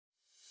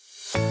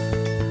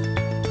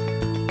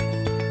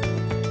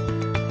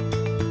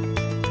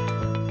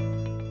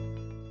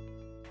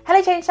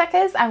Hi Change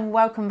Checkers and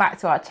welcome back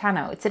to our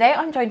channel. Today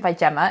I'm joined by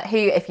Gemma, who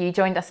if you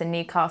joined us in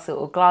Newcastle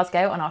or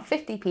Glasgow on our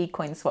 50p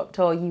coin swap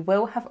tour, you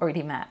will have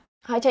already met.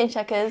 Hi Change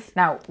Checkers.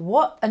 Now,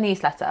 what a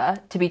newsletter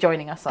to be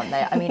joining us on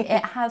there. I mean,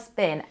 it has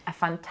been a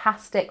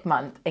fantastic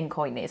month in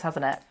coin news,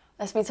 hasn't it?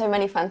 There's been so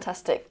many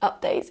fantastic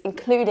updates,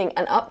 including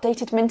an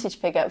updated mintage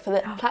figure for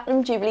the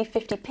Platinum Jubilee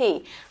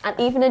 50p and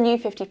even a new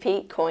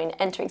 50p coin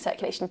entering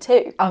circulation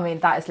too. I mean,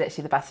 that is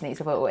literally the best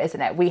news of all, isn't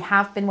it? We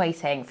have been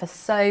waiting for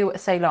so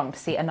long to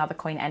see another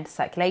coin enter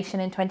circulation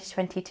in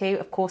 2022.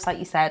 Of course, like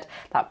you said,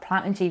 that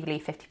Platinum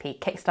Jubilee 50p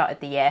kickstarted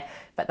the year,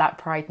 but that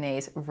Pride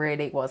news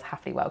really was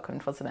happily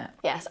welcomed, wasn't it?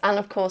 Yes, and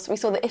of course, we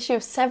saw the issue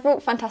of several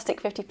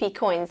fantastic 50p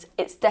coins.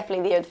 It's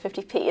definitely the year of the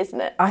 50p, isn't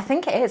it? I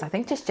think it is. I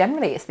think just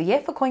generally, it's the year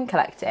for coin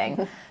collecting.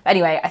 But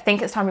anyway, I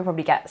think it's time we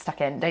probably get stuck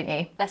in, don't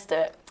you? Let's do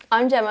it.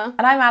 I'm Gemma.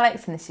 And I'm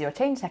Alex, and this is your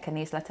Change Checker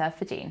newsletter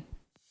for June.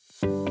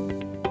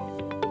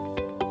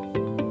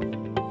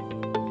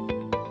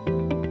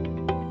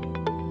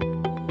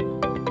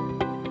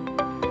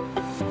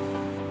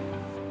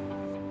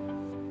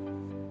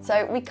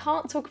 So we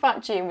can't talk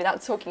about June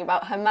without talking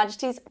about Her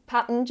Majesty's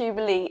Platinum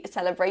Jubilee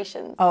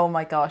celebrations. Oh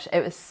my gosh,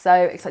 it was so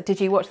exciting. Did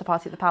you watch the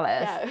party at the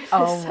Palace? Yeah,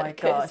 oh so my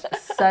good. gosh,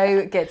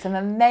 so good. Some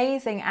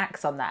amazing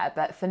acts on there,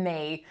 but for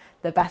me,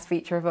 the best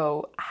feature of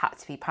all had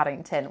to be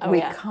Paddington.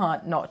 We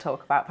can't not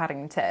talk about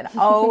Paddington.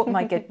 Oh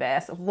my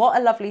goodness, what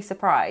a lovely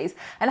surprise.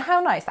 And how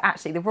nice that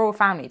actually the royal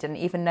family didn't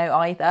even know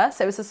either.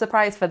 So it was a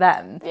surprise for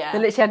them. Yeah. They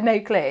literally had no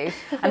clue.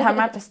 And Her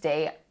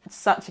Majesty,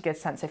 such a good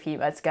sense of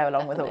humour to go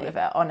along with all of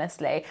it,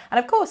 honestly. And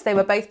of course, they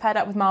were both paired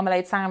up with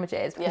marmalade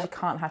sandwiches because you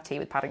can't have tea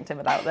with Paddington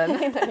without them. No,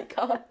 you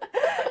can't.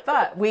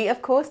 But we,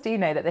 of course, do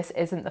know that this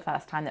isn't the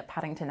first time that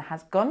Paddington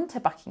has gone to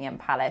Buckingham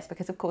Palace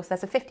because, of course,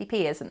 there's a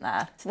 50p, isn't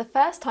there? So the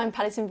first time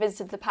Paddington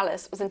visited the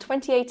palace was in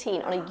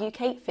 2018 on a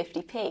UK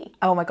 50p.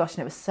 Oh my gosh,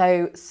 and it was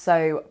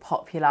so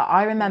popular.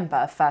 I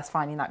remember first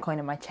finding that coin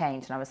in my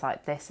change and I was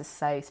like, this is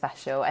so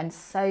special. And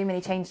so many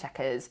change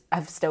checkers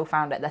have still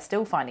found it. They're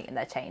still finding it in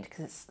their change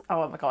because it's,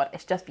 oh my God,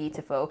 it's just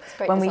beautiful. It's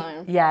great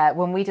design.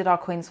 When we did our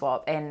coin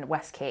swap in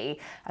West Quay,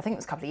 I think it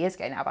was a couple of years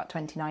ago now, about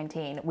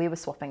 2019, we were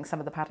swapping some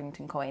of the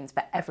Paddington coins,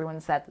 but everyone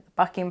said that the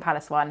Buckingham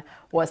Palace one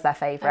was their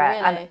favourite.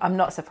 Oh, really? And I'm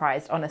not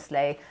surprised,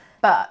 honestly.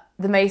 But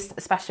the most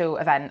special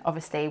event,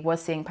 obviously,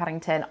 was seeing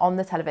Paddington on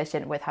the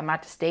television with Her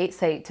Majesty.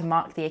 So to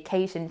mark the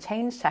occasion,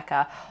 Change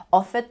Checker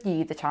offered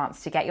you the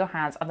chance to get your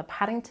hands on the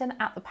Paddington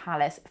at the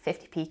Palace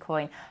 50p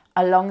coin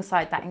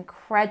alongside that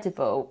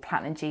incredible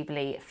Platinum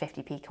Jubilee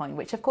 50p coin,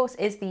 which of course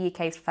is the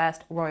UK's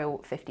first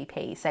royal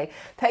 50p. So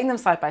putting them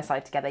side by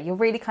side together, you're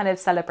really kind of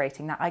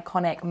celebrating that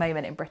iconic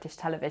moment in British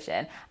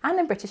television and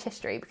in British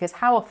history, because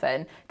how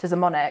often does a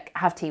monarch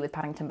have tea with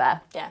Paddington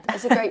Bear? Yeah,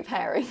 it's a great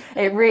pairing.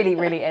 It really,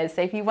 really is.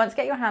 So if you want to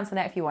get your hands on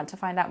it, if you want to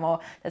find out more,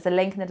 there's a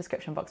link in the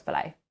description box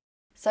below.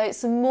 So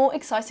some more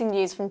exciting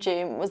news from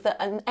June was that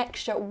an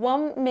extra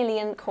 1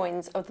 million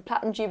coins of the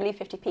Platinum Jubilee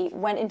 50p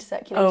went into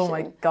circulation. Oh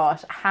my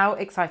gosh, how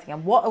exciting.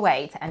 And what a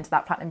way to enter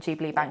that Platinum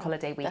Jubilee bank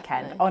holiday weekend.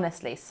 Definitely.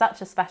 Honestly,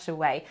 such a special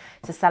way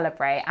to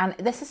celebrate. And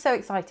this is so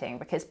exciting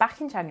because back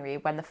in January,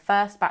 when the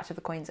first batch of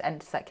the coins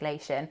entered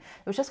circulation,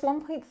 there was just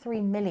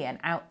 1.3 million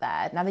out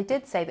there. Now they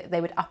did say that they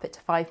would up it to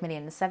 5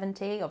 million and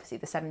 70, obviously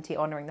the 70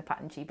 honouring the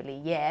Platinum Jubilee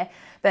year,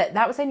 but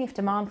that was only if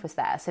demand was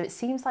there. So it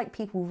seems like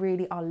people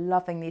really are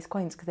loving these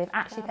coins because they've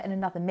actually put in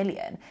another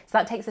million. So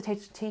that takes the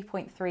total to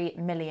 2.3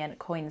 million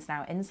coins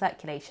now in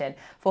circulation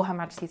for Her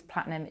Majesty's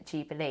Platinum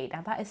Jubilee.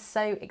 Now that is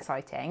so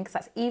exciting because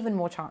that's even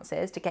more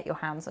chances to get your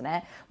hands on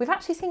it. We've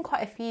actually seen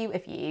quite a few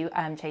of you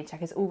change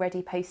checkers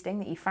already posting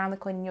that you found the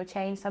coin in your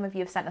change. Some of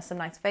you have sent us some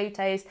nice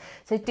photos.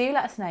 So do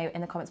let us know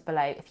in the comments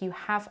below if you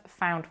have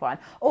found one,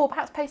 or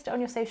perhaps post it on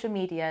your social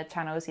media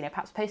channels,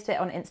 perhaps post it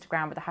on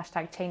Instagram with the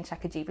hashtag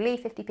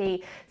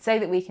ChangeCheckerJubilee50p so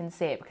that we can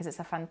see it, because it's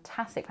a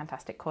fantastic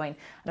coin.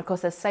 And of course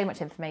there's so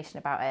much information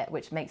about it,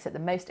 which makes it the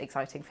most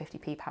exciting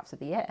 50p perhaps of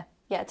the year.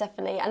 Yeah,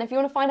 definitely. And if you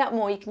want to find out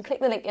more, you can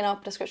click the link in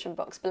our description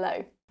box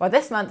below. Well,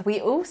 this month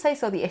we also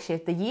saw the issue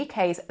of the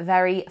UK's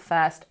very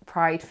first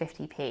Pride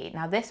 50p.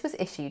 Now this was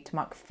issued to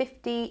mark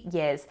 50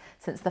 years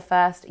since the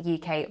first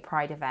UK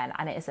Pride event,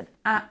 and it is an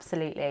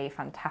absolutely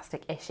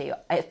fantastic issue.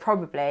 It's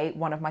probably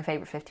one of my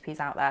favourite 50p's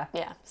out there.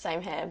 Yeah,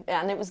 same here.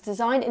 Yeah, and it was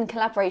designed in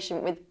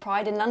collaboration with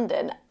Pride in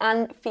London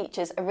and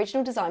features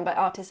original design by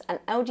artist and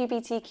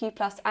LGBTQ+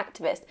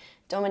 activist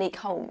Dominique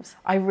Holmes.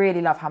 I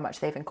really love how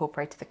much they've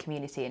incorporated the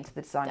community into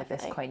the design Definitely.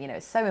 of this coin.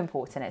 It's so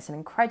important. It's an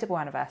incredible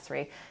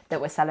anniversary that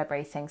we're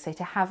celebrating. So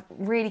to have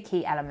really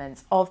key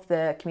elements of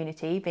the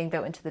community being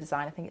built into the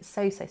design, I think it's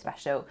so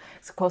special.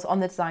 So of course, on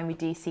the design, we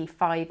do see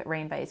 5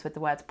 rainbows with the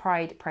words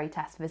pride,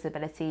 protest,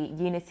 visibility,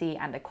 unity,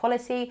 and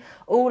equality,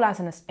 all as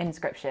an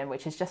inscription,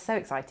 which is just so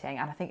exciting.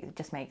 And I think it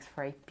just makes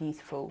for a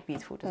beautiful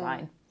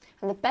design.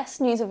 And the best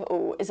news of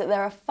all is that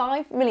there are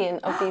 5 million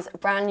of these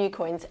brand new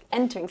coins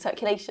entering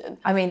circulation.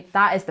 I mean,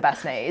 that is the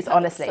best news,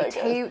 honestly. So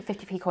good. 2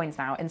 50p coins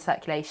now in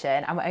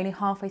circulation, and we're only only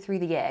halfway through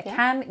the year. Yeah.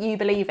 Can you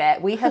believe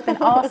it? We have been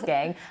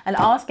asking and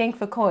asking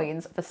for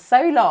coins for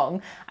so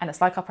long, and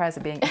it's like our prayers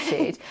are being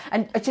issued.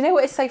 And do you know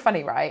what is so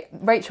funny, right?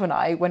 Rachel and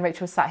I, when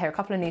Rachel was sat here a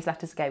couple of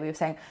newsletters ago, we were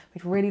saying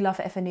we'd really love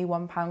it if a new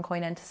 £1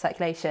 coin enters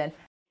circulation.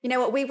 You know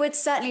what, we would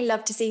certainly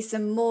love to see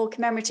some more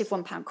commemorative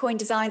 £1 coin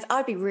designs.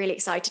 I'd be really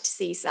excited to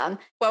see some.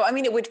 Well, I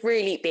mean, it would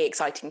really be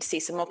exciting to see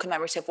some more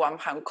commemorative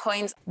 £1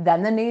 coins.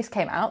 Then the news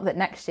came out that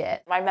next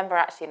year... I remember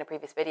actually in a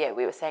previous video,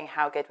 we were saying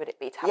how good would it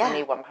be to have a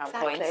new £1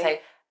 coin. So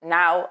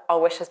now our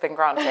wish has been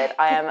granted.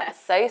 I am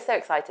so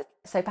excited.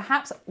 So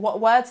perhaps what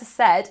words are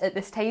said at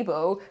this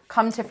table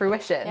come to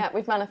fruition. Yeah,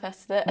 we've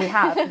manifested it. We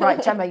have.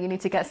 Right, Gemma, you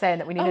need to get saying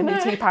that we need a new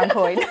 £2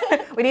 coin.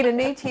 We need a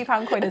new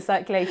 £2 coin in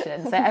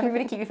circulation. So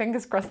everybody keep your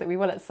fingers crossed that we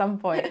will at some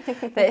point.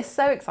 But it's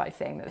so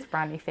exciting that this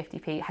brand new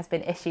 50p has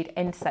been issued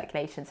into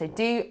circulation. So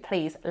do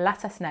please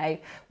let us know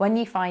when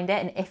you find it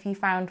and if you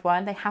found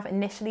one. They have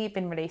initially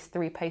been released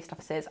through post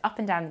offices up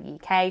and down the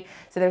UK.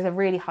 So there's a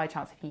really high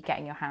chance of you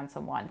getting your hands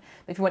on one.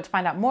 But if you want to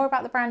find out more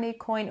about the brand new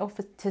coin or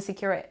to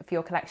secure it for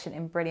your collection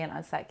in brilliant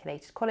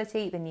uncirculated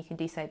quality, then you can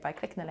do so by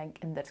clicking the link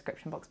in the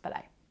description box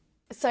below.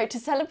 So to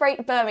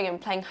celebrate Birmingham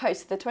playing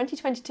host to the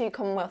 2022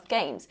 Commonwealth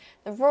Games,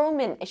 the Royal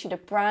Mint issued a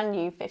brand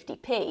new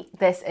 50p.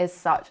 This is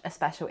such a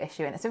special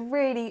issue, and it's a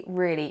really,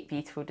 really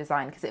beautiful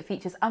design because it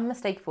features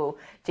unmistakable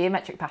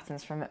geometric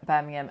patterns from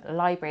Birmingham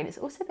Library, and it's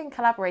also been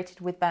collaborated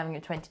with Birmingham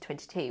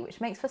 2022,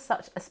 which makes for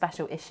such a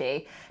special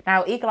issue.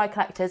 Now, Eagle Eye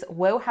collectors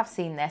will have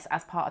seen this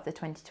as part of the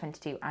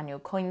 2022 annual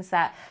coin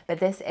set, but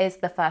this is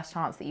the first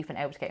chance that you've been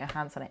able to get your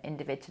hands on it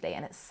individually,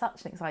 and it's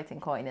such an exciting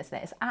coin, isn't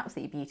it? It's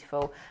absolutely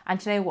beautiful, and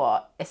do you know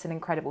what? It's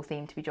an incredible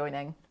theme to be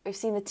joining. We've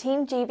seen the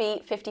Team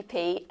GB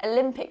 50p,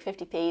 Olympic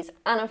 50p's,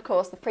 and of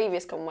course the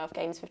previous Commonwealth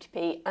Games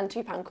 50p and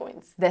 £2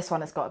 coins. This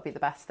one has got to be the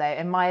best though.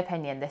 In my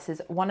opinion, this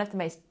is one of the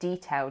most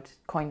detailed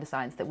coin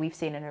designs that we've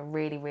seen in a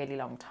really, really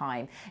long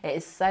time. It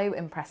is so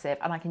impressive,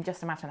 and I can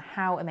just imagine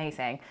how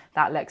amazing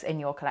that looks in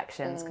your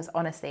collections because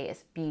honestly,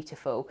 it's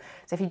beautiful.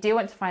 So if you do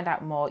want to find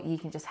out more, you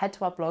can just head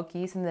to our blog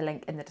using the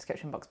link in the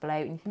description box below,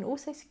 and you can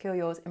also secure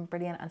yours in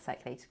brilliant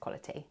uncirculated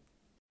quality.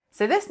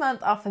 So this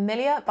month, our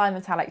familiar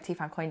bimetallic £2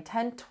 coin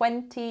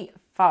 1025.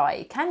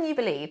 Can you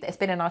believe that it's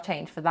been in our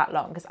change for that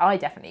long? Because I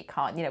definitely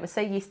can't. You know, we're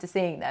so used to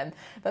seeing them.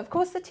 But of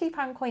course, the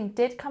 £2 coin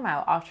did come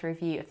out after a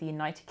review of the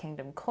United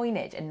Kingdom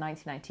coinage in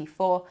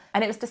 1994.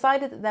 And it was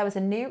decided that there was a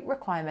new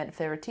requirement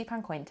for a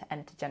 £2 coin to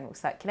enter general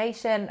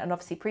circulation. And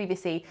obviously,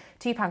 previously,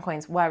 £2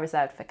 coins were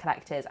reserved for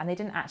collectors and they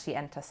didn't actually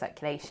enter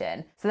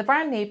circulation. So the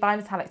brand new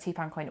bimetallic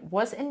 £2 coin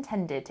was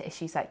intended to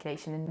issue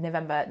circulation in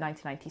November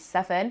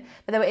 1997.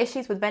 But there were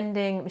issues with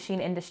vending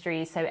machine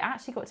industries, so it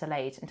actually got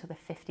delayed until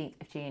the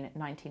 15th of June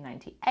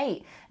 1998.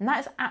 And that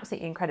is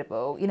absolutely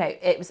incredible. You know,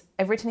 it was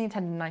originally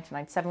intended in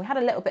 1997. We had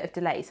a little bit of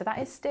delay, so that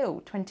is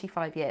still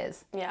 25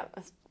 years. Yeah,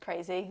 that's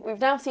crazy. We've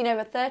now seen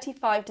over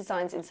 35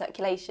 designs in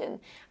circulation,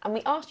 and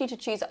we asked you to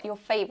choose your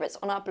favourites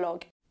on our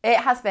blog. It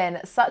has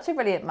been such a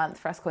brilliant month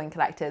for us coin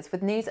collectors,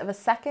 with news of a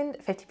second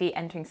 50p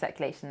entering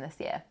circulation this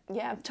year.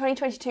 Yeah,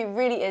 2022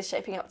 really is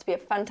shaping up to be a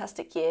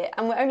fantastic year,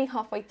 and we're only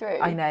halfway through.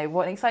 I know,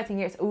 what an exciting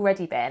year it's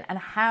already been, and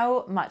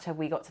how much have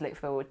we got to look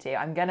forward to.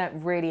 I'm going to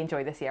really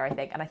enjoy this year, I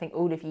think, and I think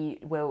all of you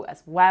will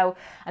as well.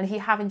 And if you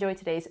have enjoyed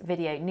today's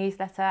video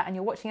newsletter and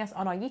you're watching us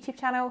on our YouTube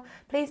channel,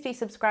 please do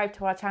subscribe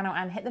to our channel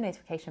and hit the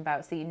notification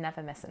bell so you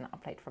never miss an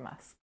upload from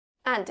us.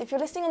 And if you're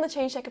listening on the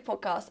Change Checker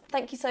podcast,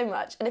 thank you so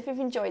much. And if you've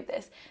enjoyed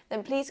this,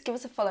 then please give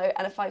us a follow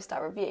and a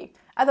 5-star review.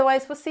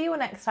 Otherwise, we'll see you all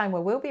next time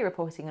where we'll be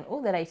reporting on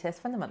all the latest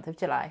from the month of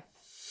July.